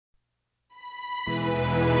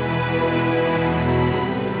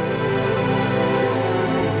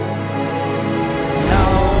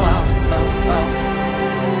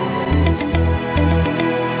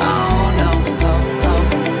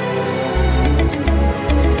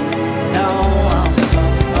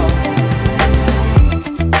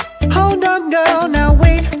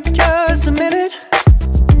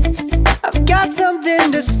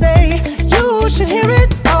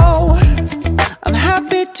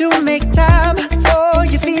to make time for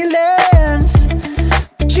your feelings,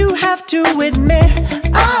 but you have to admit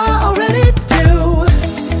I already do.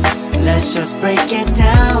 Let's just break it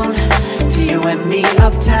down to you and me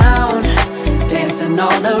uptown, dancing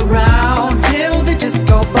all around till the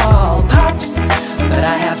disco ball pops. But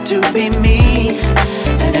I have to be me,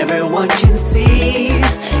 and everyone can see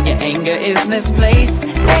your anger is misplaced,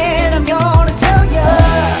 and I'm gonna tell ya,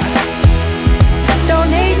 don't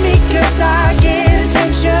hate me cause I get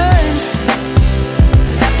attention.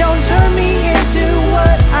 Don't turn me into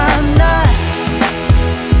what I'm not.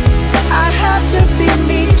 I have to be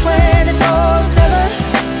me 24/7,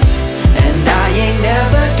 and I ain't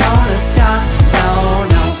never gonna stop. No,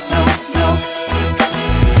 no, no, no.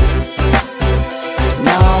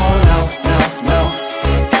 No, no, no, no.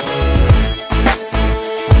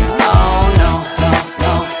 Oh, no, no,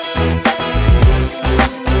 no.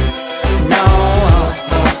 No, oh,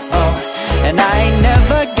 oh, oh. And I ain't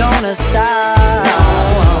never gonna stop.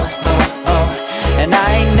 Oh, oh, oh. And I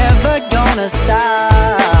ain't never gonna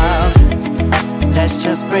stop. Let's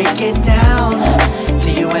just break it down to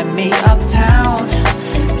you and me uptown,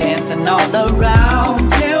 dancing all around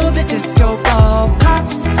till the disco ball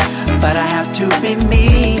pops. But I have to be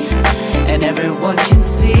me, and everyone can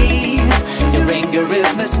see your anger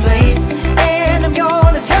is misplaced, and I'm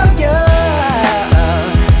gonna tell you.